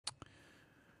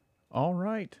All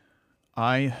right.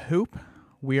 I hope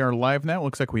we are live now. It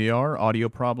looks like we are. Audio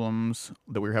problems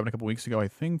that we were having a couple weeks ago, I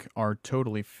think, are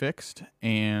totally fixed,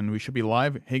 and we should be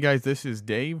live. Hey guys, this is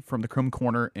Dave from the Chrome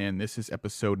Corner, and this is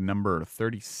episode number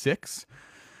 36.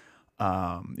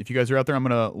 If you guys are out there, I'm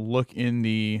going to look in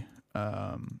the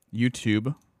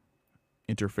YouTube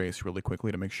interface really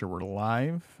quickly to make sure we're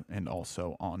live, and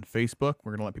also on Facebook.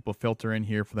 We're going to let people filter in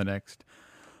here for the next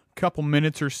couple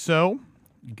minutes or so.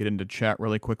 Get into chat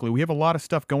really quickly. We have a lot of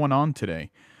stuff going on today.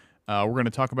 We're going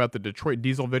to talk about the Detroit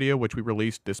Diesel video, which we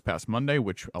released this past Monday,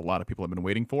 which a lot of people have been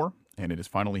waiting for, and it is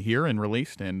finally here and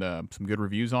released, and some good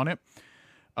reviews on it.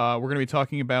 We're going to be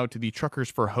talking about the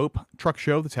Truckers for Hope truck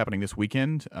show that's happening this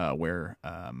weekend, where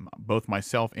both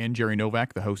myself and Jerry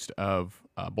Novak, the host of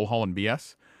Bullholland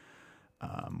BS,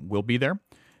 will be there.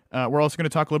 We're also going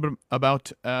to talk a little bit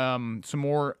about some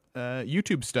more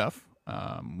YouTube stuff.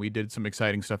 We did some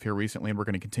exciting stuff here recently, and we're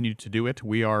going to continue to do it.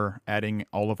 We are adding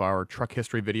all of our truck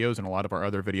history videos and a lot of our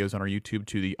other videos on our YouTube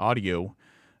to the audio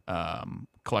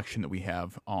collection that we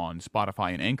have on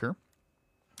Spotify and Anchor.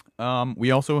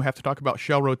 We also have to talk about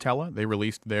Shell Rotella. They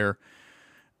released their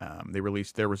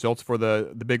results for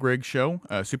the Big Rig show,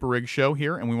 Super Rig show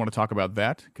here, and we want to talk about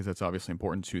that because that's obviously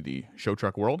important to the show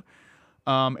truck world.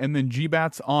 And then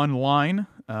GBATS Online.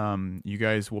 You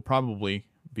guys will probably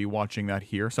be watching that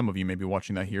here. Some of you may be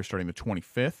watching that here starting the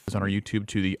 25th. It's on our YouTube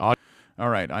to the audio. All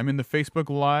right, I'm in the Facebook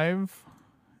Live.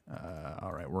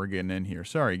 All right, we're getting in here.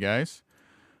 Sorry, guys.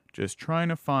 Just trying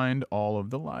to find all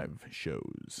of the live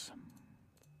shows.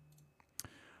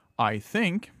 I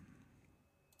think,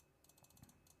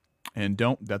 and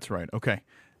don't. That's right. Okay,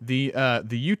 the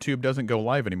YouTube doesn't go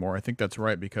live anymore. I think that's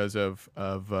right because of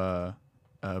the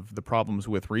problems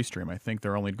with Restream. I think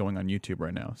they're only going on YouTube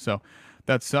right now. So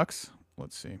that sucks.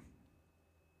 Let's see.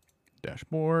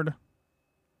 Dashboard.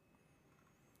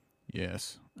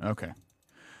 Yes. Okay.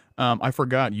 I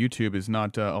forgot YouTube is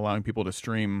not allowing people to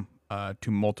stream to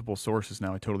multiple sources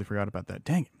now. I totally forgot about that.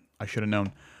 Dang it. I should have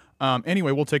known.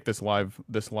 Anyway, we'll take this live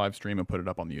stream and put it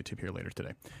up on the YouTube here later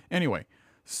today. Anyway,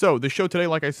 so the show today,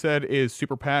 like I said, is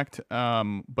super packed.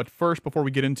 But first, before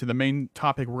we get into the main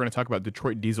topic, we're going to talk about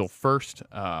Detroit Diesel first.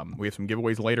 We have some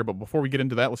giveaways later, but before we get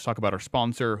into that, let's talk about our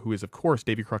sponsor, who is, of course,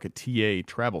 Davy Crockett TA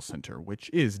Travel Center, which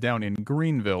is down in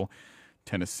Greenville,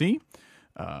 Tennessee.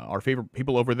 Our favorite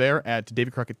people over there at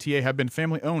Davy Crockett TA have been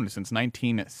family-owned since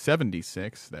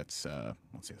 1976. That's,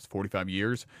 that's 45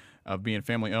 years of being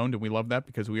family-owned, and we love that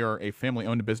because we are a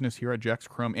family-owned business here at Jack's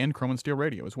Chrome and Chrome and Steel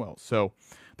Radio as well. So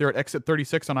they're at Exit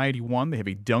 36 on I-81. They have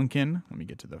a Dunkin'. Let me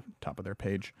get to the top of their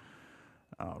page.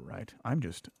 All right. I'm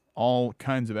just all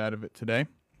kinds of out of it today.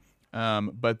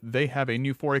 But they have a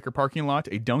new 4-acre parking lot,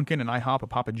 a Dunkin', an IHOP, a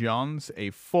Papa John's, a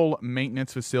full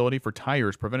maintenance facility for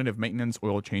tires, preventative maintenance,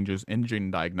 oil changes, engine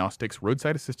diagnostics,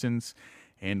 roadside assistance,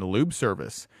 and lube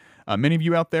service. Many of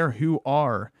you out there who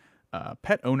are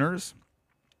pet owners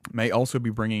may also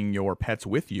be bringing your pets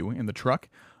with you in the truck,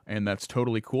 and that's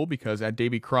totally cool because at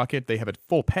Davy Crockett, they have a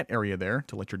full pet area there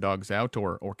to let your dogs out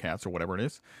or cats or whatever it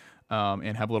is.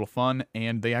 And have a little fun,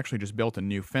 and they actually just built a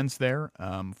new fence there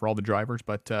for all the drivers.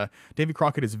 But Davy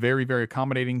Crockett is very, very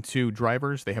accommodating to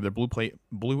drivers. They have their Blue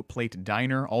Plate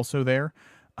Diner also there.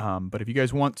 But if you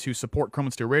guys want to support Chrome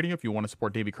and Steel Radio, if you want to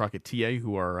support Davy Crockett TA,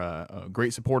 who are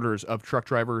great supporters of truck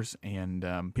drivers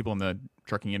and people in the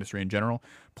trucking industry in general,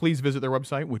 please visit their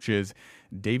website, which is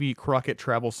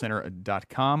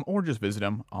DavyCrockettTravelCenter.com, or just visit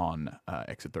them on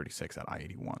Exit 36 at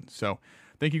I-81. So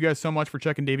thank you guys so much for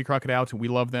checking Davy Crockett out. We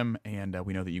love them, and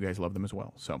we know that you guys love them as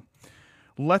well. So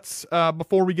let's,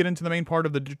 before we get into the main part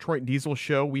of the Detroit Diesel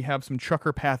show, we have some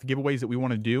Trucker Path giveaways that we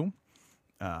want to do.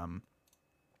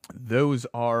 Those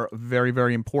are very,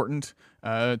 very important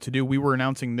to do. We were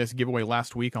announcing this giveaway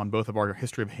last week on both of our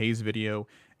History of Hayes video,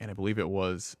 and I believe it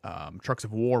was Trucks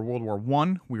of War, World War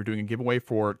I. We were doing a giveaway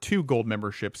for 2 gold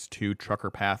memberships to Trucker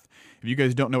Path. If you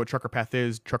guys don't know what Trucker Path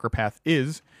is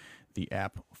the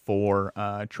app for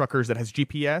truckers that has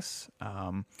GPS.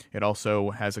 It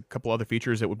also has a couple other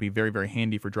features that would be very, very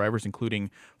handy for drivers,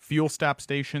 including fuel stop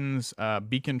stations,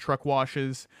 beacon truck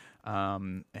washes,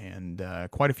 and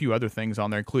quite a few other things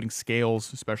on there, including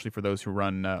scales, especially for those who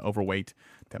run overweight.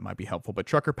 That might be helpful. But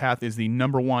Trucker Path is the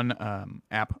 #1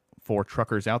 app for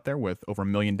truckers out there with over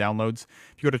 1 million downloads.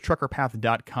 If you go to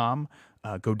truckerpath.com,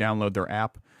 go download their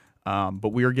app.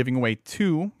 But we are giving away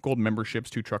 2 gold memberships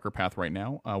to Trucker Path right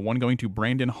now. One going to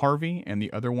Brandon Harvey and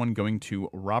the other one going to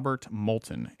Robert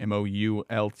Moulton,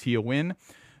 Moulton.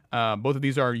 Both of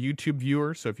these are YouTube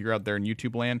viewers, so if you're out there in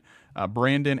YouTube land,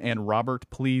 Brandon and Robert,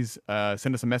 please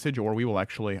send us a message, or we will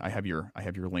actually, I have your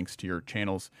links to your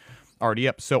channels already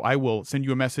up. So I will send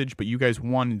you a message, but you guys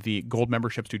won the gold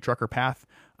memberships to Trucker Path.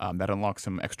 That unlocks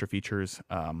some extra features,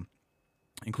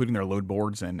 including their load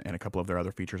boards and a couple of their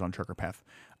other features on Trucker Path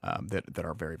that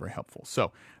are very, very helpful.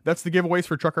 So that's the giveaways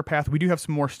for Trucker Path. We do have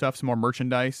some more stuff, some more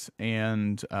merchandise,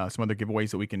 and some other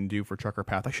giveaways that we can do for Trucker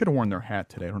Path. I should have worn their hat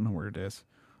today. I don't know where it is.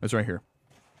 It's right here.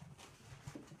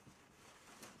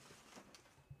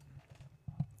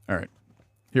 All right,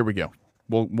 here we go.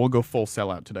 We'll go full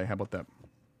sellout today. How about that?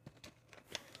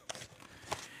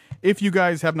 If you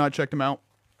guys have not checked them out,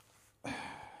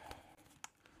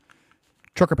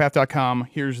 truckerpath.com.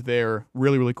 Here's their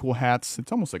really, really cool hats.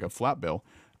 It's almost like a flat bill.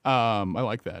 I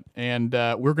like that. And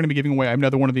we're going to be giving away, I have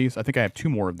another one of these. I think I have 2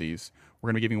 more of these. We're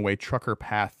going to be giving away Trucker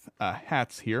Path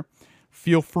hats here.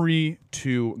 Feel free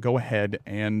to go ahead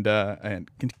and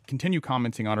continue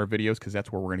commenting on our videos, because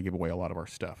that's where we're going to give away a lot of our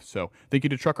stuff. So thank you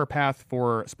to Trucker Path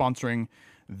for sponsoring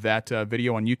that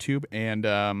video on YouTube,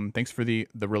 and thanks for the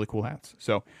really cool hats.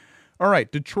 So, all right,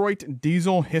 Detroit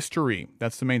diesel history.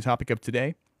 That's the main topic of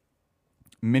today.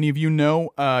 Many of you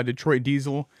know Detroit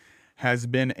diesel has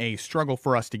been a struggle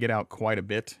for us to get out quite a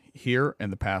bit here in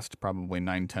the past probably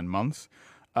 9-10 months.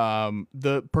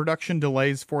 The production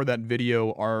delays for that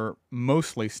video are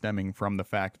mostly stemming from the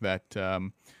fact that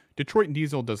Detroit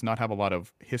diesel does not have a lot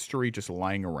of history just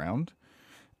lying around.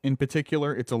 In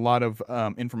particular, it's a lot of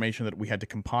information that we had to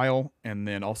compile, and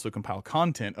then also compile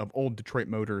content of old Detroit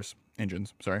Motors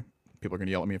engines. Sorry, people are going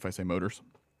to yell at me if I say motors.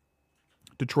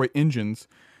 Detroit engines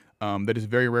that is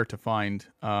very rare to find,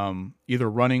 either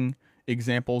running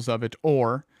examples of it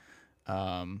or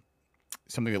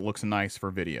something that looks nice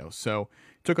for video. So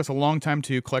it took us a long time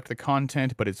to collect the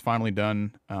content, but it's finally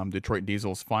done. Detroit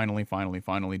Diesel's finally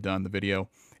done the video.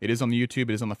 It is on the YouTube,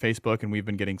 it is on the Facebook, and we've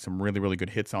been getting some really, really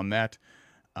good hits on that.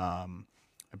 I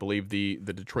believe the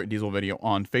Detroit Diesel video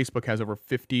on Facebook has over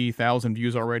 50,000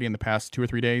 views already in the past 2 or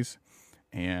 3 days,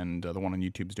 and the one on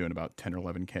YouTube is doing about 10 or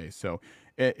 11K. So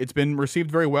it's been received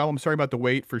very well. I'm sorry about the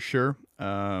wait for sure.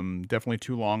 Definitely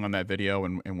too long on that video,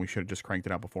 and we should have just cranked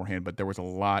it out beforehand. But there was a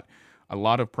lot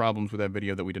of problems with that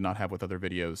video that we did not have with other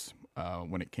videos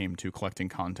when it came to collecting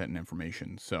content and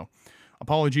information. So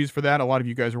apologies for that. A lot of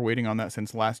you guys were waiting on that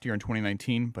since last year in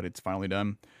 2019, but it's finally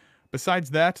done. Besides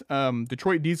that,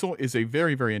 Detroit Diesel is a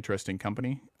very, very interesting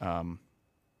company.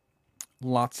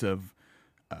 Lots of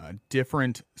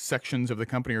different sections of the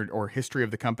company or history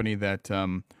of the company that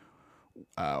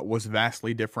was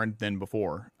vastly different than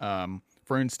before.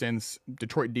 For instance,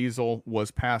 Detroit Diesel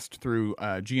was passed through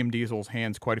GM Diesel's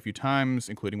hands quite a few times,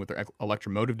 including with their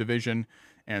electromotive division,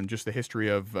 and just the history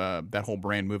of that whole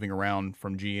brand moving around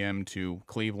from GM to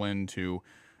Cleveland to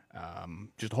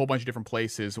just a whole bunch of different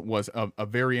places was a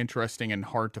very interesting and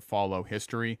hard to follow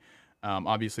history.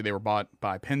 Obviously, they were bought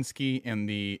by Penske in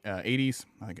the 80s.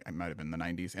 I think it might have been the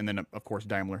 90s. And then, of course,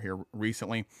 Daimler here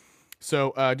recently.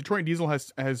 So Detroit Diesel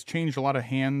has changed a lot of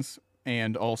hands,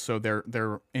 and also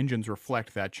their engines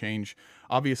reflect that change.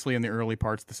 Obviously, in the early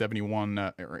parts, the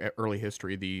 71 early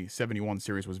history, the 71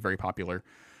 series was very popular.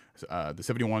 The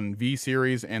 71V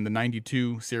series and the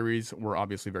 92 series were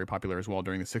obviously very popular as well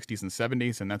during the 60s and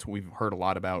 70s, and that's what we've heard a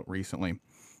lot about recently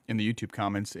in the YouTube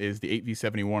comments, is the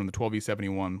 8V71 and the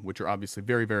 12V71, which are obviously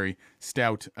very, very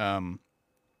stout and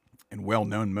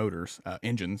well-known motors,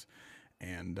 engines.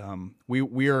 And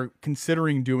we are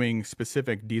considering doing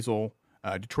specific diesel,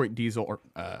 Detroit Diesel,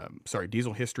 or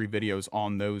diesel history videos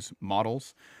on those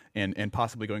models, and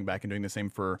possibly going back and doing the same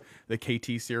for the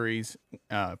KT series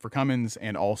for Cummins,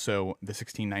 and also the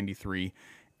 1693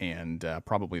 and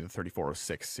probably the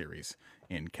 3406 series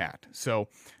in CAT. So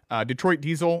Detroit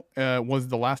Diesel was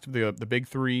the last of the big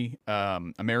 3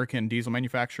 American diesel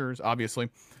manufacturers, obviously,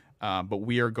 but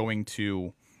we are going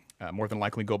to more than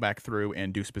likely go back through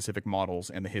and do specific models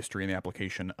and the history and the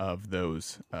application of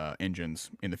those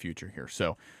engines in the future here.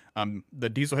 So the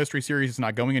Diesel History series is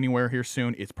not going anywhere here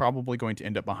soon. It's probably going to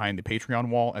end up behind the Patreon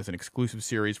wall as an exclusive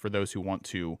series for those who want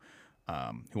to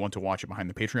watch it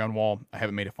behind the Patreon wall. I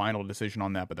haven't made a final decision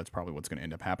on that, but that's probably what's going to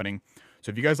end up happening.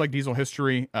 So if you guys like Diesel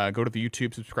History, go to the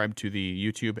YouTube, subscribe to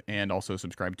the YouTube, and also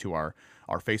subscribe to our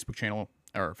Facebook channel,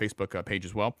 or Facebook page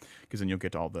as well, because then you'll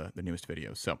get all the newest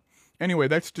videos. So anyway,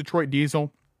 that's Detroit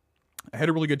Diesel. I had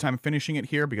a really good time finishing it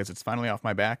here because it's finally off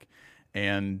my back.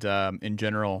 And in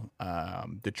general,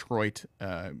 Detroit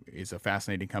is a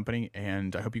fascinating company,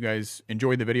 and I hope you guys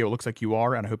enjoyed the video. It looks like you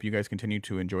are, and I hope you guys continue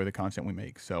to enjoy the content we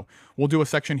make. So we'll do a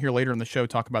section here later in the show,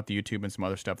 talk about the YouTube and some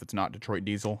other stuff that's not Detroit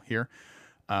Diesel here,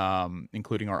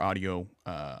 including our audio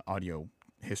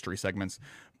history segments.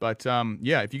 But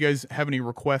yeah, if you guys have any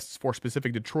requests for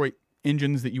specific Detroit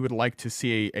engines that you would like to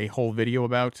see a whole video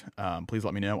about, please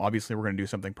let me know. Obviously, we're going to do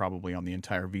something probably on the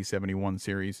entire V71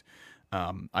 series.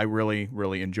 I really,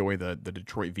 really enjoy the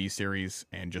Detroit V series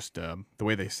and just the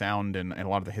way they sound and a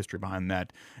lot of the history behind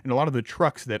that. And a lot of the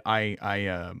trucks that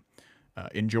I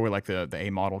enjoy, like the A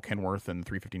model Kenworth and the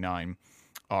 359,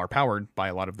 are powered by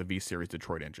a lot of the V series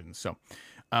Detroit engines. So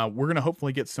we're going to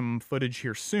hopefully get some footage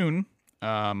here soon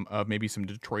of maybe some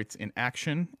Detroits in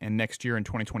action. And next year in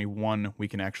 2021, we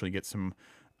can actually get some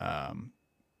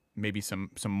maybe some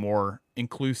more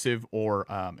inclusive or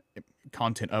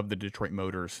content of the Detroit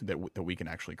motors that we can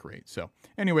actually create. So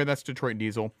anyway, that's Detroit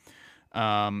Diesel.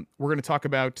 We're going to talk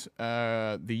about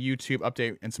the YouTube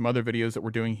update and some other videos that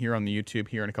we're doing here on the YouTube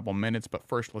here in a couple of minutes. But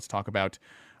first, let's talk about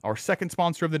our second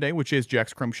sponsor of the day, which is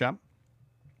Jack's Chrome Shop.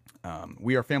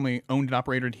 We are family owned and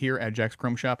operated here at Jack's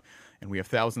Chrome Shop, and we have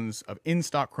thousands of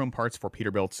in-stock chrome parts for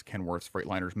Peterbilts, Kenworths,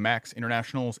 Freightliners, Max,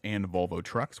 Internationals, and Volvo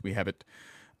trucks. We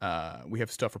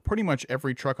have stuff for pretty much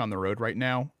every truck on the road right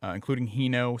now, including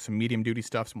Hino, some medium-duty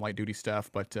stuff, some light-duty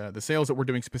stuff. But the sales that we're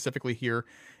doing specifically here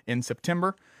in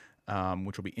September,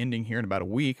 which will be ending here in about a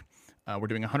week, we're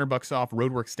doing $100 off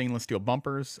Roadwork stainless steel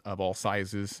bumpers of all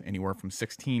sizes, anywhere from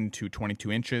 16 to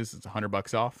 22 inches. It's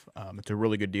 $100 off. It's a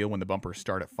really good deal when the bumpers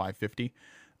start at $550.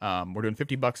 We're doing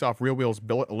 $50 off Real Wheels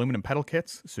billet aluminum pedal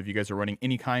kits. So if you guys are running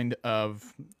any kind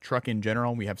of truck in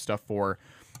general, we have stuff for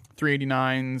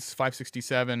 389s,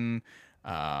 567,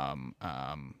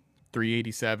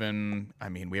 387. I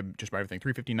mean, we have just about everything.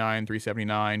 359,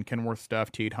 379, Kenworth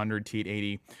stuff, T800,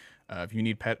 T880. If you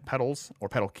need pedals or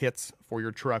pedal kits for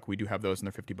your truck, we do have those, and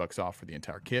they're $50 off for the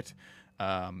entire kit.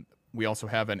 We also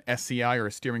have an SCI or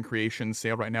a Steering Creation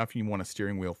sale right now if you want a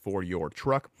steering wheel for your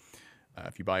truck.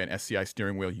 If you buy an SCI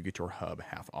steering wheel, you get your hub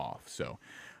half off. So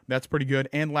that's pretty good.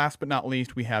 And last but not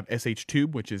least, we have SH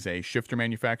Tube, which is a shifter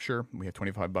manufacturer. We have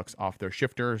 $25 off their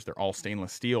shifters. They're all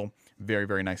stainless steel. Very,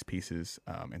 very nice pieces,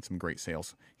 and some great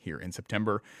sales here in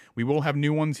September. We will have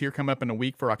new ones here come up in a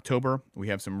week for October. We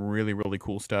have some really, really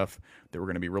cool stuff that we're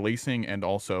going to be releasing and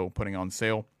also putting on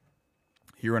sale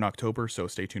here in October, so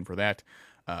stay tuned for that.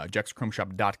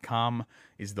 JacksChromeShop.com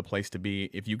is the place to be.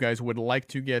 If you guys would like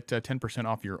to get 10%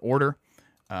 off your order,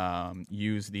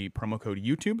 use the promo code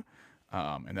YouTube.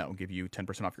 And that will give you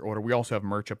 10% off your order. We also have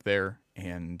merch up there,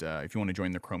 and if you want to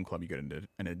join the Chrome Club, you get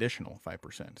an additional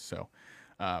 5%. So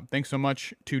thanks so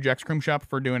much to Jack's Chrome Shop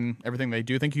for doing everything they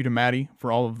do. Thank you to Maddie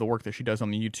for all of the work that she does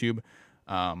on the YouTube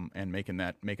and making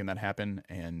that happen.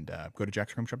 And go to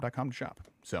JacksChromeShop.com to shop.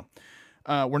 So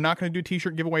we're not going to do a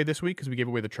T-shirt giveaway this week because we gave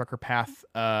away the Trucker Path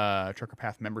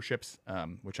memberships,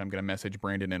 which I'm going to message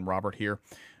Brandon and Robert here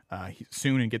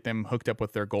soon and get them hooked up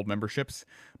with their gold memberships.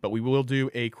 But we will do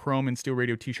a Chrome and Steel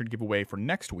Radio T-shirt giveaway for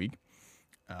next week.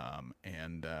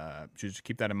 And just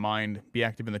keep that in mind. Be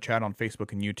active in the chat on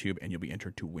Facebook and YouTube, and you'll be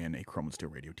entered to win a Chrome and Steel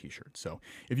Radio T-shirt. So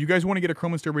if you guys want to get a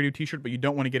Chrome and Steel Radio T-shirt, but you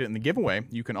don't want to get it in the giveaway,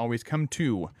 you can always come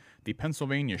to the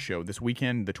Pennsylvania show this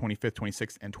weekend, the 25th,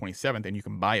 26th, and 27th, and you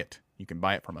can buy it. You can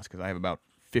buy it from us because I have about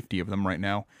 50 of them right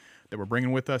now that we're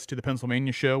bringing with us to the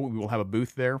Pennsylvania show. We will have a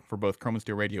booth there for both Chrome and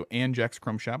Steel Radio and Jack's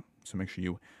Chrome Shop. So make sure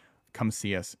you come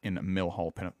see us in Mill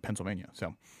Hall, Pennsylvania.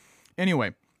 So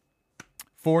anyway,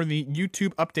 for the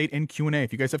YouTube update and Q&A,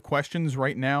 if you guys have questions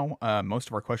right now, most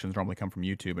of our questions normally come from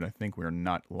YouTube, and I think we're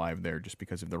not live there just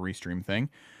because of the restream thing,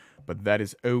 but that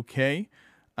is okay.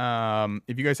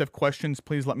 If you guys have questions,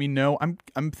 please let me know.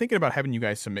 I'm thinking about having you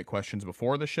guys submit questions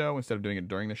before the show instead of doing it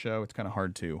during the show. It's kind of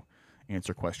hard to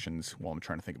answer questions while I'm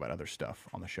trying to think about other stuff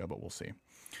on the show, but we'll see.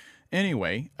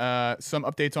 Anyway, some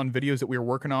updates on videos that we are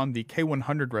working on. The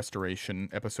K100 restoration,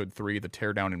 episode 3, the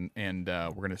teardown, and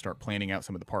we're going to start planning out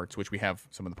some of the parts, which we have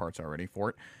some of the parts already for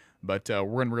it. But we're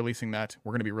going to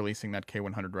be releasing that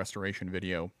K100 restoration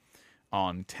video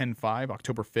on 10/5,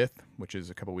 October 5th, which is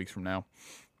a couple weeks from now.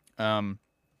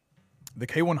 The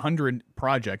K100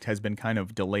 project has been kind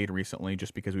of delayed recently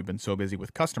just because we've been so busy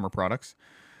with customer products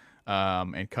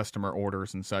and customer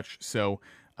orders and such. So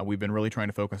we've been really trying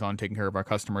to focus on taking care of our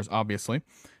customers, obviously,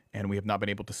 and we have not been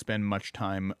able to spend much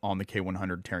time on the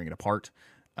K100 tearing it apart.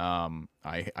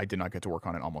 I did not get to work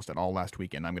on it almost at all last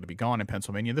weekend. I'm going to be gone in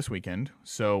Pennsylvania this weekend,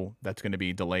 so that's going to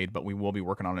be delayed, but we will be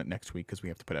working on it next week because we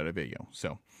have to put out a video.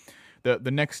 So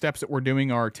the next steps that we're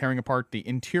doing are tearing apart the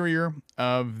interior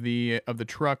of the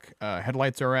truck.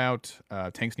 Headlights are out,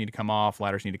 tanks need to come off,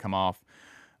 ladders need to come off.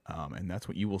 And that's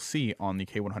what you will see on the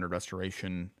K100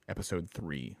 Restoration Episode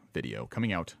 3 video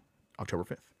coming out October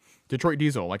 5th. Detroit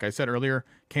Diesel, like I said earlier,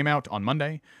 came out on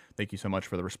Monday. Thank you so much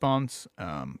for the response.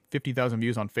 50,000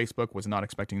 views on Facebook. Was not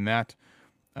expecting that.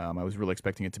 I was really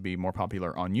expecting it to be more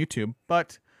popular on YouTube,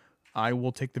 but I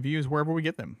will take the views wherever we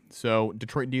get them. So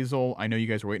Detroit Diesel, I know you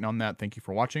guys are waiting on that. Thank you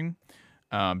for watching.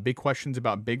 Big questions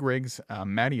about big rigs.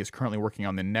 Maddie is currently working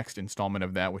on the next installment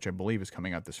of that, which I believe is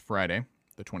coming out this Friday,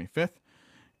 the 25th.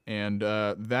 And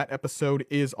that episode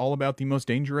is all about the most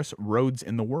dangerous roads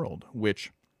in the world,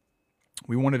 which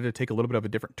we wanted to take a little bit of a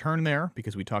different turn there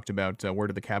because we talked about Where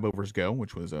Did the Cabovers Go,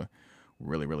 which was a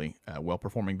really, really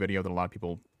well-performing video that a lot of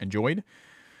people enjoyed.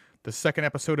 The second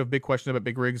episode of Big Questions About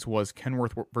Big Rigs was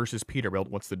Kenworth versus Peterbilt.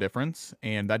 What's the difference?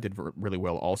 And that did really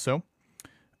well also.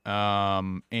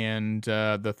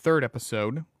 The third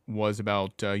episode was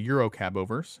about Euro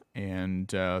cabovers. And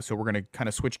so we're going to kind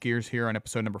of switch gears here on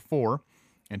episode number 4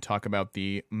 and talk about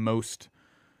the most,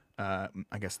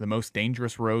 the most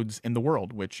dangerous roads in the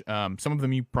world, which some of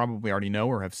them you probably already know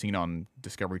or have seen on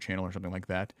Discovery Channel or something like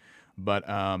that. But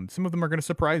some of them are going to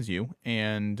surprise you,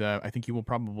 and I think you will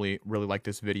probably really like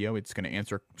this video. It's going to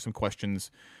answer some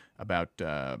questions about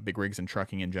big rigs and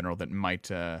trucking in general that might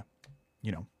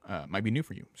be new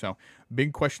for you. So,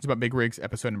 Big Questions About Big Rigs,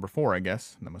 episode number 4, I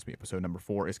guess. That must be episode number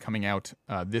 4, is coming out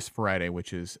this Friday,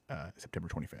 which is September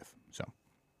 25th. So,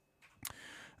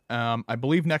 I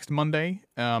believe next Monday,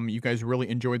 you guys really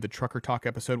enjoyed the Trucker Talk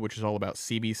episode, which is all about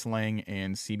CB slang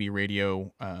and CB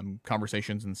radio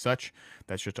conversations and such.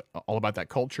 That's just all about that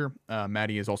culture.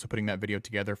 Maddie is also putting that video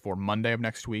together for Monday of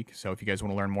next week. So if you guys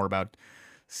want to learn more about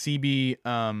CB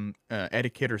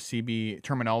etiquette or CB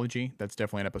terminology, that's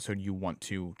definitely an episode you want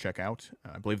to check out.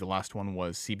 I believe the last one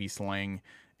was CB slang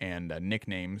and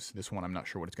nicknames. This one I'm not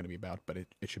sure what it's going to be about, but it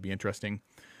should be interesting.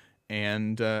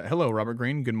 And hello, Robert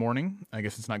Green. Good morning. I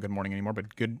guess it's not good morning anymore,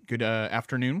 but good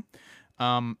afternoon.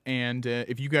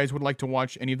 If you guys would like to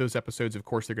watch any of those episodes, of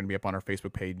course, they're going to be up on our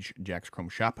Facebook page, Jack's Chrome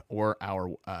Shop, or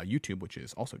our YouTube, which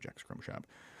is also Jack's Chrome Shop.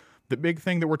 The big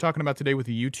thing that we're talking about today with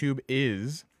the YouTube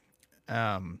is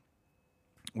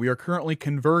we are currently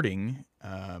converting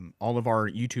all of our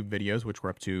YouTube videos, which we're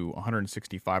up to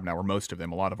 165 now, or most of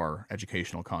them, a lot of our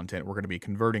educational content. We're going to be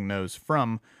converting those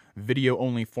from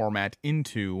video-only format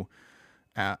into,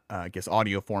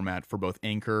 audio format for both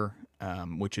Anchor,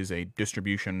 which is a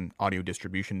audio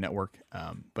distribution network.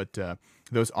 But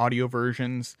those audio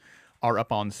versions are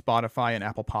up on Spotify and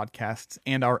Apple Podcasts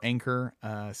and our Anchor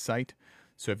site.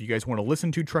 So if you guys want to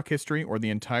listen to Truck History or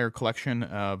the entire collection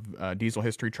of diesel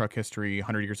history, truck history,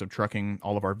 100 years of trucking,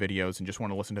 all of our videos, and just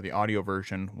want to listen to the audio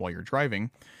version while you're driving,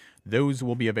 those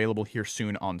will be available here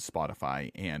soon on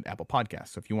Spotify and Apple Podcasts.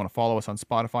 So if you want to follow us on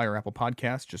Spotify or Apple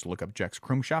Podcasts, just look up Jack's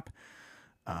Chrome Shop,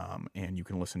 and you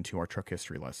can listen to our truck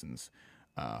history lessons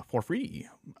for free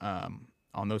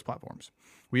on those platforms.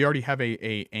 We already have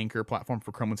a Anchor platform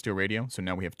for Chrome and Steel Radio, so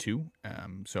now we have 2.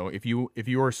 So if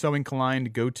you are so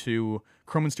inclined, go to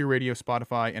Chrome and Steel Radio,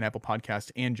 Spotify, and Apple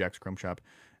Podcasts, and Jack's Chrome Shop,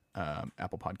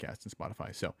 Apple Podcasts and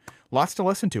Spotify. So lots to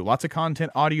listen to, lots of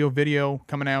content, audio, video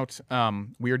coming out.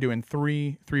 We are doing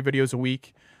three videos a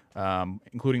week,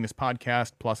 including this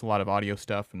podcast, plus a lot of audio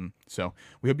stuff. And so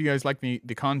we hope you guys like the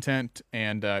content,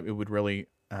 and it would really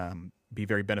be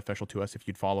very beneficial to us if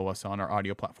you'd follow us on our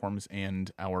audio platforms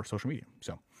and our social media.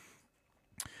 So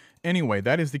anyway,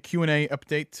 that is the Q&A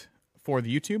update for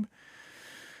the YouTube.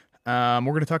 We're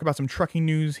going to talk about some trucking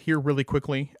news here really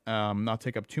quickly. Not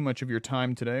take up too much of your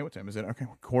time today. What time is it? Okay,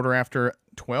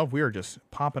 12:15. We are just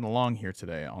popping along here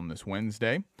today on this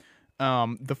Wednesday.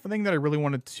 The thing that I really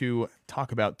wanted to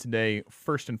talk about today,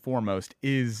 first and foremost,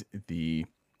 is the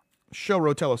Shell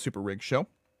Rotella Super Rig Show,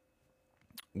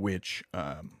 which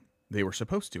they were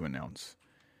supposed to announce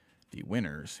the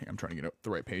winners. I'm trying to get the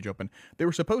right page open. They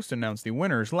were supposed to announce the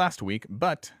winners last week,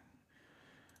 but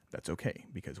that's okay,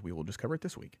 because we will just cover it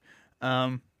this week.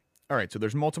 All right, so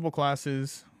there's multiple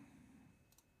classes.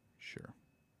 Sure.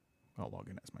 I'll log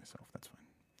in as myself. That's fine.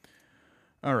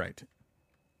 All right.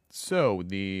 So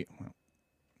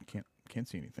can't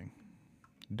see anything.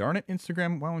 Darn it,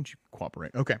 Instagram. Why don't you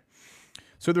cooperate? Okay.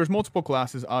 So there's multiple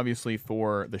classes, obviously,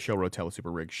 for the Shell Rotella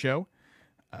Super Rig Show.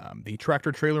 The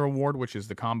Tractor Trailer Award, which is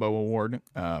the combo award,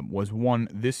 was won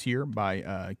this year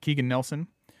by Keegan Nelson.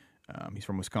 He's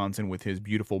from Wisconsin with his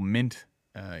beautiful mint.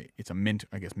 It's a mint,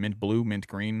 I guess, mint blue, mint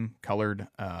green colored.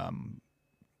 I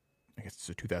guess it's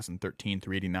a 2013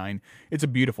 389. It's a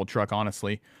beautiful truck,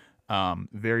 honestly.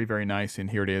 Very, very nice.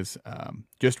 And here it is.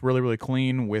 Just really, really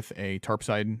clean with a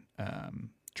tarpside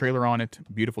trailer on it.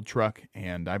 Beautiful truck.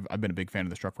 And I've been a big fan of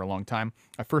this truck for a long time.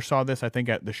 I first saw this, I think,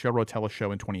 at the Shell Rotella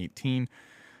show in 2018.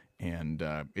 And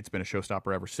it's been a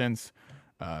showstopper ever since.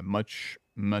 Much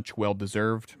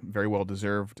well-deserved, very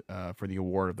well-deserved for the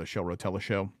award of the Shell Rotella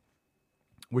show,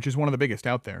 which is one of the biggest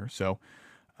out there. So,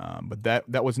 but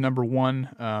that was number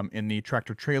 1 in the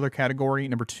tractor trailer category.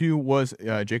 Number 2 was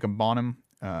Jacob Bonham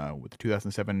with the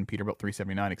 2007 Peterbilt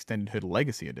 379 Extended Hood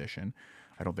Legacy Edition.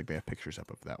 I don't think they have pictures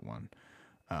up of that one.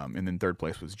 And then third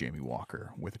place was Jamie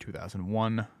Walker with the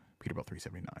 2001 Peterbilt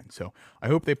 379. So I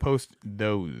hope they post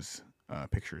those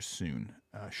pictures soon.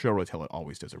 Show Rotella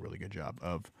always does a really good job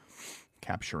of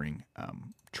capturing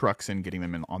trucks and getting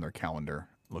them on their calendar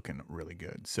looking really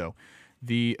good. So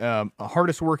the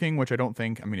hardest working, which I don't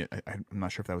think, I'm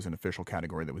not sure if that was an official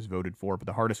category that was voted for, but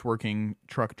the hardest working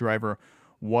truck driver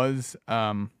was,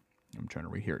 I'm trying to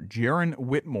read here, Jaron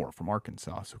Whitmore from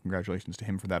Arkansas. So congratulations to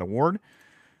him for that award.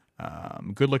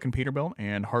 Good looking Peterbilt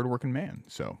and hard working man.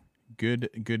 So good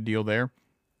deal there.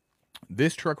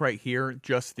 This truck right here,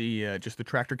 just the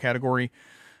tractor category.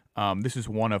 This is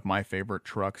one of my favorite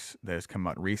trucks that has come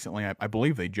out recently. I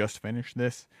believe they just finished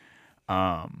this.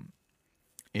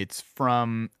 It's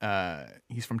from,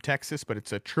 he's from Texas, but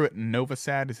it's a Truett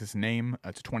Novasad is his name.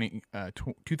 It's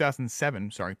 2007,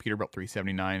 Peterbilt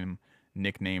 379,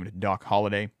 nicknamed Doc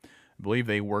Holliday. I believe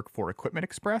they work for Equipment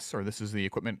Express, or this is the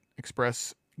Equipment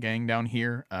Express gang down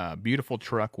here. Beautiful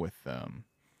truck with,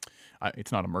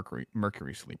 it's not a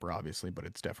Mercury sleeper, obviously, but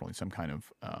it's definitely some kind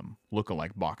of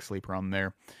look-alike box sleeper on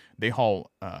there. They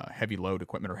haul heavy load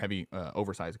equipment or heavy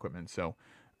oversized equipment. So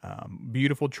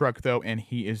beautiful truck, though, and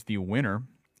he is the winner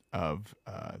of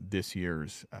this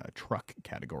year's truck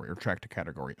category, or tractor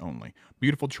category only.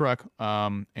 Beautiful truck,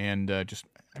 and just,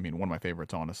 one of my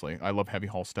favorites, honestly. I love heavy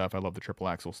haul stuff. I love the triple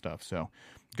axle stuff. So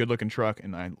good-looking truck,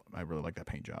 and I really like that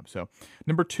paint job. So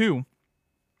number 2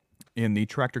 in the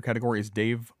tractor category is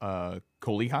Dave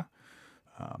Colija.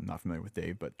 I'm not familiar with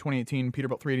Dave, but 2018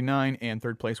 Peterbilt 389, and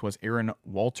third place was Aaron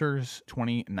Walters,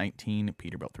 2019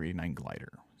 Peterbilt 389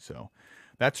 Glider. So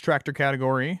that's tractor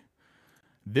category.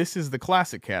 This is the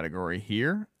classic category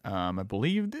here. I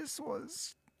believe this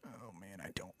was, oh man, I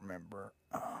don't remember.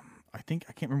 I can't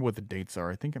remember what the dates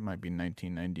are. I think it might be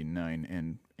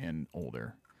 1999 and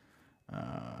older.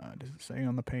 Does it say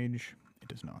on the page? It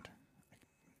does not.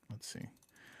 Let's see.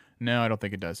 No, I don't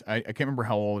think it does. I can't remember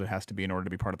how old it has to be in order to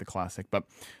be part of the classic. But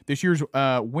this year's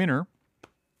winner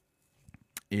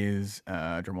is,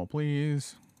 drumroll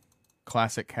please,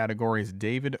 classic categories,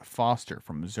 David Foster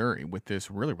from Missouri with this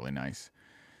really, really nice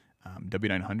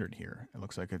W900 here. It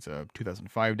looks like it's a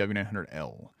 2005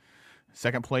 W900L.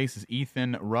 Second place is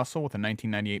Ethan Russell with a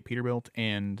 1998 Peterbilt,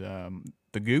 and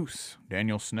the Goose,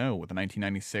 Daniel Snow, with the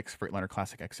 1996 Freightliner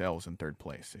Classic XLs in third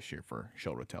place this year for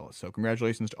Shell Rotella. So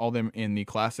congratulations to all of them in the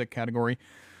classic category.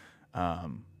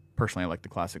 Personally, I like the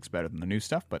classics better than the new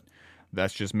stuff, but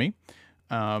that's just me.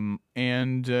 And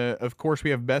of course,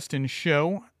 we have Best in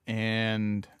Show,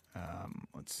 and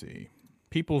let's see.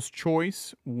 People's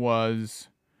Choice was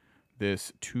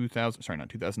this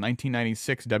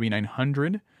 1996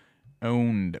 W900,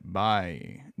 owned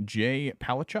by Jay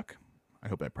Palachuk. I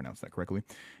hope I pronounced that correctly.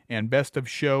 And Best of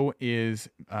Show is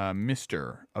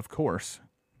Mr., of course,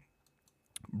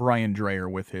 Brian Dreyer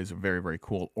with his very, very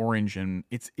cool orange. And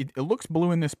it looks blue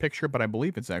in this picture, but I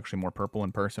believe it's actually more purple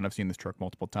in person. I've seen this truck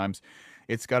multiple times.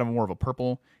 It's got more of a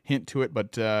purple hint to it,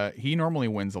 but he normally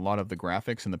wins a lot of the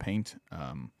graphics and the paint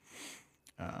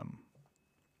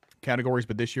categories.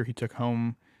 But this year he took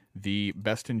home the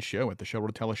Best in Show at the Shell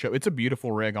Rotella show. It's a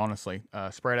beautiful rig, honestly.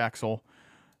 Spread axle,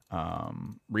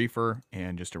 reefer,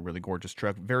 and just a really gorgeous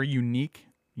truck. Very unique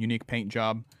paint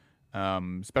job,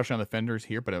 especially on the fenders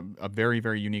here, but a very,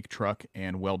 very unique truck,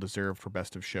 and well-deserved for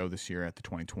Best of Show this year at the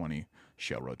 2020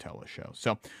 Shell Rotella show.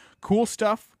 So cool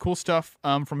stuff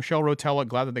from Shell Rotella.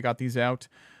 Glad that they got these out,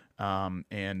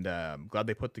 and glad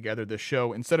they put together this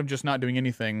show instead of just not doing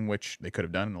anything, which they could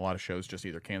have done. And a lot of shows just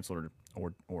either canceled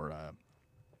or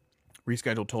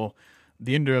rescheduled till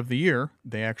the end of the year.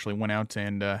 They actually went out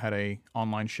and had a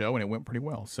online show, and it went pretty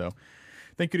well. So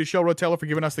thank you to Shell Rotella for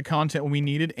giving us the content we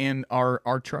needed and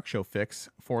our truck show fix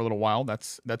for a little while.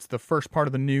 That's the first part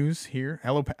of the news here.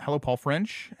 Hello Paul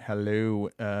French. Hello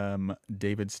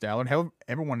David Stallard. Hello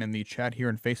everyone in the chat here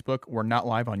on Facebook. We're not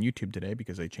live on YouTube today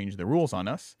because they changed the rules on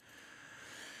us,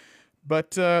 but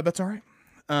that's all right.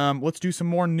 Let's do some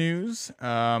more news.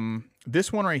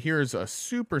 This one right here is a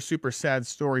super, super sad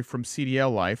story from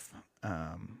CDL Life.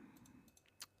 Let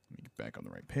me get back on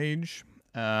the right page.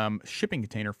 Shipping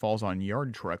container falls on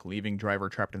yard truck, leaving driver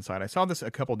trapped inside. I saw this a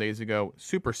couple days ago.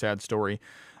 Super sad story.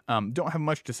 Don't have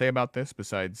much to say about this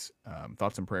besides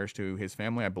thoughts and prayers to his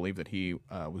family. I believe that he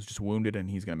was just wounded and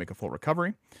he's going to make a full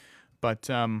recovery. But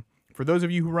for those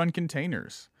of you who run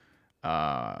containers,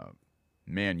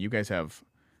 man, you guys have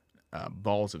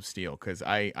balls of steel, because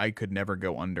I could never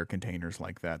go under containers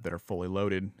like that are fully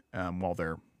loaded while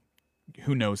they're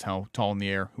who knows how tall in the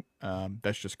air.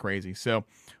 That's just crazy. So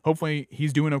hopefully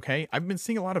he's doing okay. I've been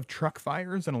seeing a lot of truck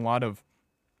fires and a lot of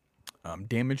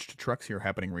damage to trucks here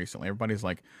happening recently. Everybody's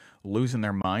like losing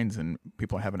their minds and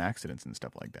people are having accidents and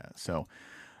stuff like that. So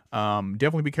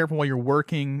definitely be careful while you're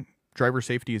working. Driver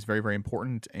safety is very, very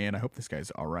important, and I hope this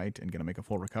guy's all right and going to make a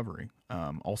full recovery.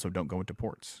 Also, don't go into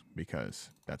ports because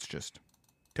that's just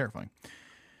terrifying.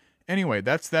 Anyway,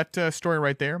 that's that story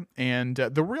right there. And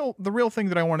the real thing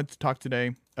that I wanted to talk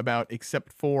today about,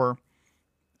 except for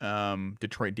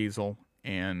Detroit Diesel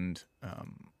and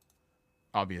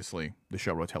obviously the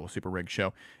show Rotella Super Rig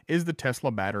Show, is the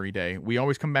Tesla Battery Day. We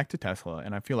always come back to Tesla,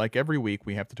 and I feel like every week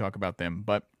we have to talk about them.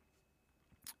 But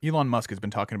Elon Musk has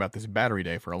been talking about this Battery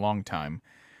Day for a long time,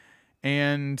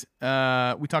 and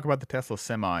we talk about the Tesla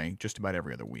Semi just about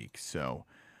every other week. So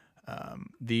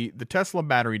the Tesla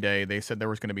Battery Day, they said there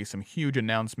was going to be some huge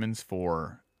announcements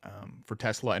for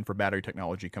Tesla and for battery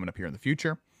technology coming up here in the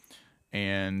future.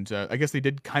 And I guess they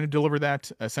did kind of deliver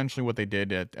that. Essentially what they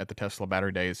did at the Tesla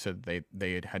Battery Day is said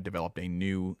they had developed a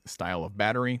new style of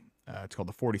battery. It's called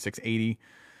the 4680,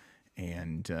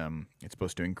 and it's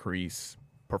supposed to increase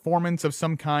performance of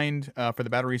some kind for the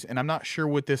batteries. And I'm not sure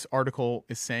what this article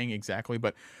is saying exactly,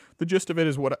 but the gist of it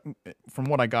is from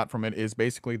what I got from it is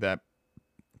basically that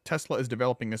Tesla is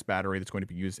developing this battery that's going to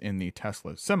be used in the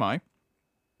Tesla Semi.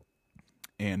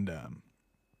 And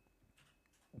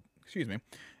excuse me.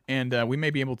 And we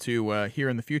may be able to, here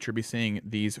in the future, be seeing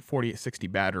these 4860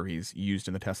 batteries used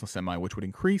in the Tesla Semi, which would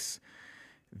increase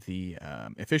the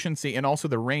efficiency and also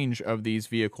the range of these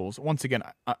vehicles. Once again,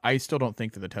 I still don't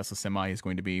think that the Tesla Semi is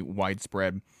going to be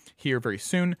widespread here very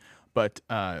soon, but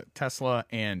Tesla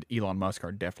and Elon Musk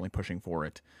are definitely pushing for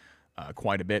it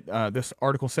quite a bit. This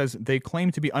article says they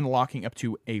claim to be unlocking up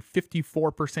to a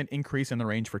 54% increase in the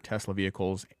range for Tesla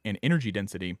vehicles and energy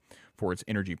density for its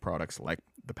energy products like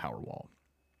the Powerwall.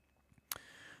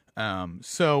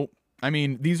 So, I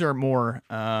mean, these are more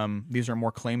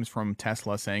claims from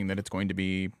Tesla saying that it's going to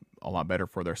be a lot better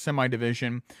for their Semi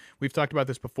division. We've talked about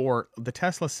this before. The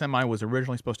Tesla Semi was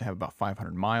originally supposed to have about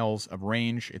 500 miles of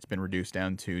range. It's been reduced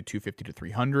down to 250 to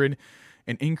 300.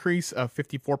 An increase of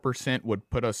 54% would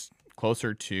put us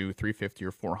closer to 350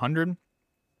 or 400,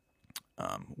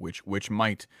 which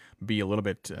might be a little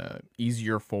bit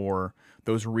easier for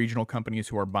those regional companies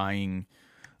who are buying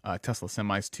Tesla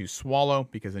semis to swallow,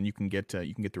 because then you can get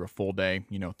through a full day,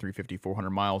 350, 400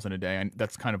 miles in a day. And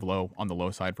that's kind of on the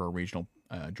low side for a regional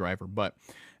driver, but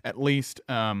at least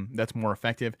that's more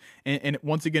effective. And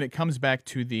once again, it comes back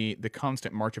to the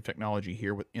constant march of technology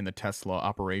here in the Tesla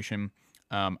operation.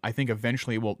 I think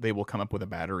eventually they will come up with a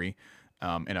battery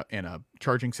and a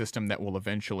charging system that will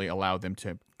eventually allow them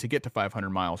to get to 500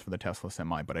 miles for the Tesla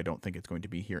Semi, but I don't think it's going to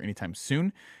be here anytime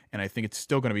soon. And I think it's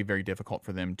still going to be very difficult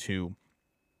for them to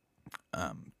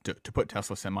put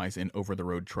Tesla semis in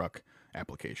over-the-road truck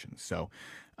applications. So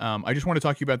I just want to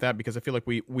talk to you about that because I feel like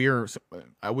we are,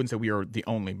 I wouldn't say we are the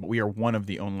only, but we are one of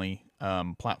the only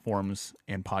platforms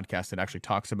and podcasts that actually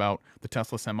talks about the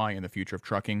Tesla Semi and the future of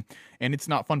trucking. And it's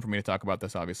not fun for me to talk about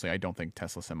this, obviously. I don't think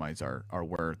Tesla semis are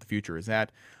where the future is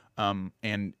at.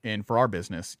 And for our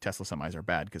business, Tesla semis are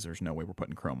bad because there's no way we're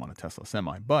putting chrome on a Tesla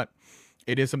Semi. But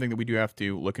it is something that we do have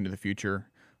to look into the future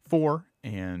for,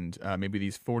 and maybe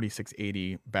these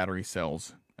 4680 battery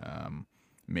cells,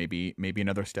 maybe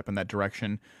another step in that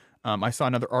direction. I saw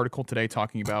another article today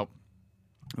talking about,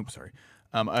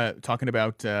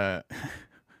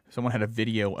 someone had a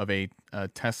video of a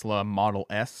Tesla Model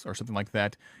S or something like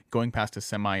that going past a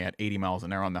Semi at 80 miles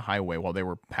an hour on the highway while they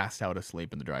were passed out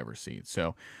asleep in the driver's seat.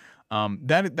 So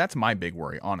that's my big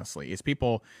worry, honestly, is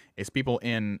people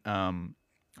in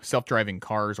self-driving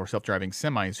cars or self-driving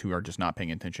semis who are just not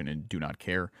paying attention and do not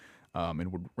care,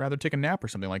 and would rather take a nap or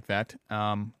something like that.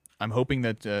 I'm hoping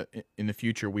that in the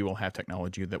future we will have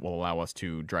technology that will allow us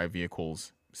to drive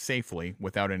vehicles safely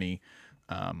without any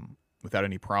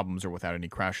problems or without any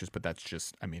crashes. But that's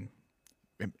just, I mean,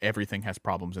 everything has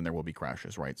problems and there will be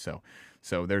crashes, right? So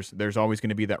there's always going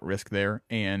to be that risk there,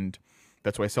 and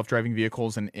that's why self-driving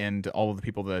vehicles and all of the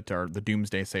people that are the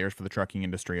doomsday sayers for the trucking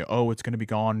industry, oh, it's going to be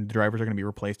gone, the drivers are going to be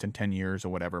replaced in 10 years or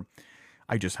whatever.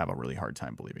 I just have a really hard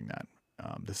time believing that.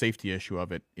 The safety issue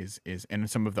of it is, and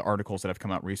some of the articles that have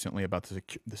come out recently about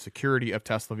the security of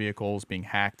Tesla vehicles being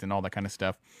hacked and all that kind of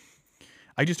stuff,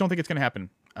 I just don't think it's going to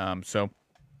happen. So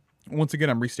once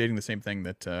again, I'm restating the same thing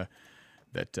that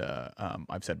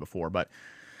I've said before, but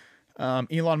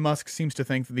Elon Musk seems to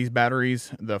think that these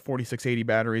batteries, the 4680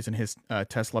 batteries in his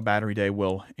Tesla Battery Day,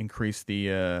 will increase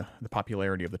the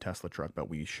popularity of the Tesla truck, but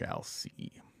we shall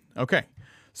see. Okay,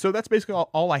 so that's basically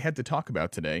all I had to talk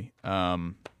about today.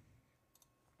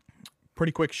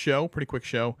 Pretty quick show.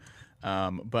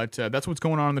 But that's what's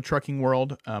going on in the trucking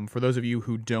world. For those of you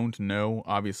who don't know,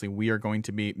 obviously we are going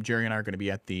to be, Jerry and I are going to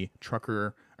be at the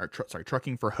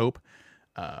Trucking for Hope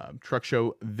truck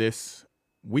show this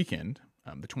weekend,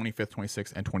 the 25th,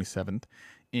 26th, and 27th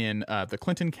in the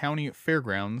Clinton County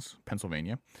Fairgrounds,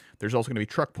 Pennsylvania. There's also going to be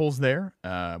truck pulls there.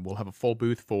 We'll have a full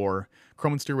booth for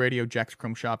Chrome and Steer Radio, Jack's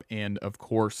Chrome Shop, and of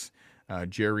course,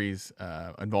 Jerry's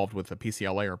involved with the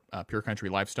PCLA, or Pure Country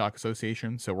Livestock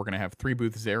Association. So we're going to have 3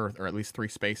 booths there, or at least 3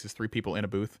 spaces, 3 people in a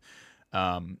booth.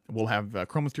 We'll have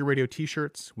Chrome and Steer Radio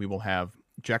t-shirts. We will have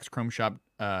Jack's Chrome Shop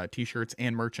t-shirts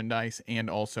and merchandise. And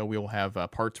also we will have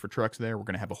parts for trucks there. We're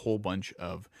going to have a whole bunch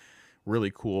of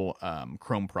really cool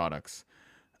chrome products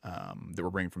that we're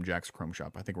bringing from Jack's Chrome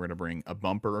Shop. I think we're going to bring a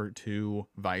bumper or 2,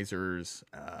 visors,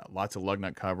 lots of lug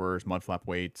nut covers, mud flap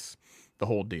weights, the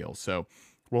whole deal. So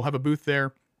we'll have a booth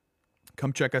there.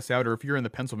 Come check us out. Or if you're in the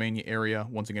Pennsylvania area,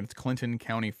 once again, it's Clinton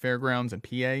County Fairgrounds in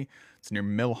PA. It's near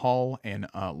Mill Hall and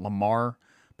Lamar,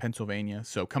 Pennsylvania.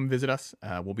 So come visit us.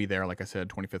 We'll be there, like I said,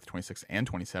 25th, 26th,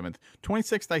 and 27th.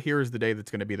 26th, I hear, is the day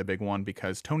that's going to be the big one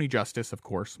because Tony Justice, of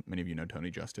course, many of you know Tony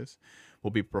Justice,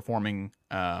 will be performing.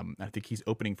 I think he's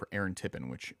opening for Aaron Tippin,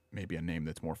 which may be a name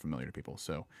that's more familiar to people.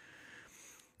 So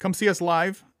come see us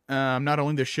live. Not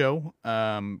only the show,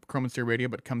 Chrome and Steer Radio,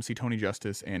 but come see Tony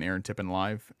Justice and Aaron Tippin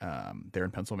live there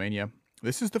in Pennsylvania.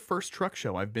 This is the first truck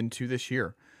show I've been to this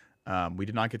year. We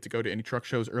did not get to go to any truck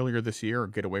shows earlier this year or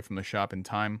get away from the shop in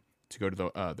time to go to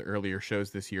the earlier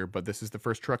shows this year, but this is the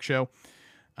first truck show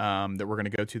that we're going to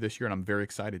go to this year, and I'm very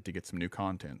excited to get some new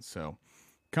content. So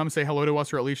come say hello to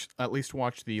us, or at least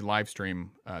watch the live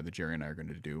stream that Jerry and I are going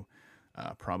to do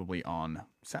probably on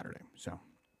Saturday. So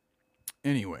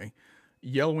anyway,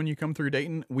 yell when you come through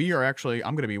Dayton. I'm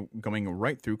going to be going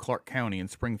right through Clark County in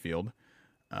Springfield.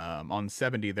 On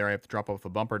 70 there, I have to drop off a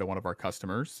bumper to one of our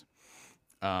customers.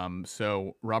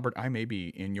 So Robert, I may be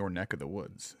in your neck of the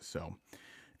woods. So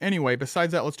anyway,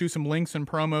 besides that, let's do some links and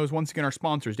promos. Once again, our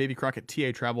sponsors, Davy Crockett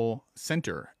TA Travel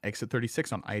Center, exit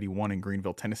 36 on I-81 in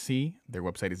Greenville, Tennessee. Their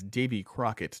website is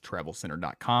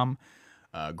davycrocketttravelcenter.com.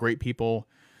 Great people,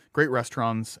 great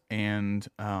restaurants, and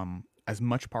as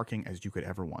much parking as you could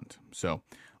ever want. So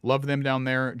love them down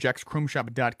there.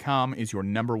 jackschromeshop.com is your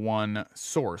 #1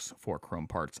 source for chrome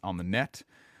parts on the net.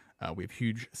 We have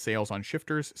huge sales on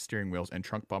shifters, steering wheels, and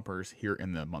trunk bumpers here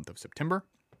in the month of September.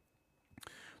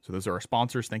 So those are our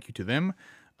sponsors. Thank you to them.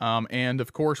 And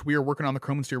of course, we are working on the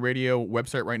Chrome and Steer Radio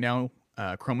website right now,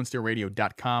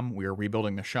 chromeandsteerradio.com. We are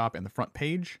rebuilding the shop and the front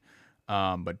page.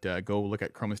 But go look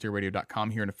at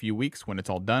chromeandsteerradio.com here in a few weeks when it's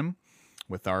all done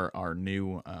with our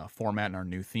new format and our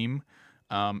new theme.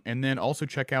 And then also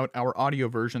check out our audio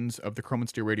versions of the Chrome and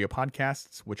Steer Radio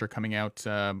podcasts, which are coming out,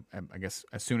 I guess,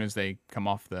 as soon as they come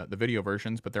off the video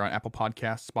versions, but they're on Apple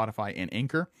Podcasts, Spotify, and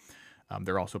Anchor.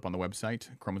 They're also up on the website,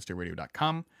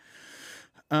 chromeandsteerradio.com.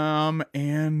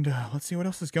 And let's see what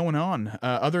else is going on.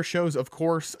 Other shows, of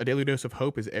course, A Daily Dose of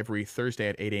Hope is every Thursday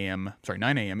at 9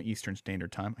 a.m. Eastern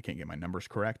Standard Time. I can't get my numbers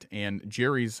correct. And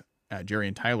Jerry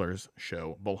and Tyler's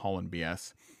show, Bull Hall and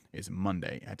BS, is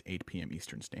Monday at 8 p.m.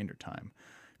 Eastern Standard Time.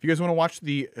 If you guys want to watch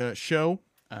the show,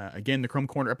 again, the Chrome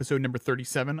Corner episode number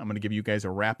 37, I'm going to give you guys a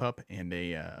wrap-up and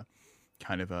a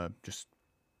kind of a just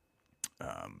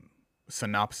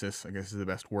synopsis, I guess is the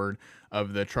best word,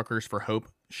 of the Truckers for Hope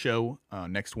show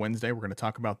next Wednesday. We're going to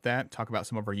talk about that, talk about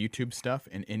some of our YouTube stuff,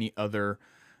 and any other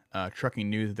trucking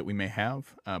news that we may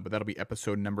have. But that'll be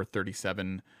episode number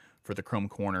 37 for the Chrome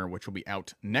Corner, which will be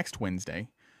out next Wednesday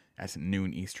at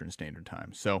noon Eastern Standard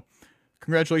Time. So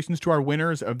congratulations to our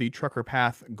winners of the Trucker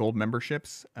Path Gold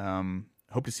memberships.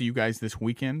 Hope to see you guys this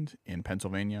weekend in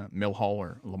Pennsylvania, Mill Hall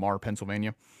or Lamar,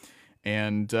 Pennsylvania.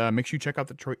 And make sure you check out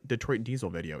the Detroit Diesel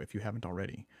video if you haven't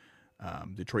already.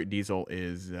 Detroit Diesel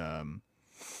is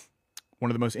one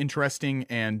of the most interesting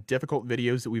and difficult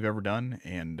videos that we've ever done,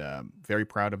 and very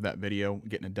proud of that video,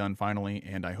 getting it done finally,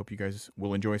 and I hope you guys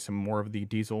will enjoy some more of the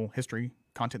diesel history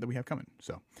content that we have coming.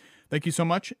 So thank you so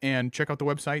much, and check out the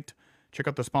website, check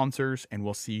out the sponsors, and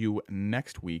we'll see you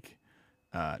next week,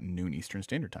 noon Eastern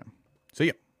Standard Time. See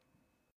ya.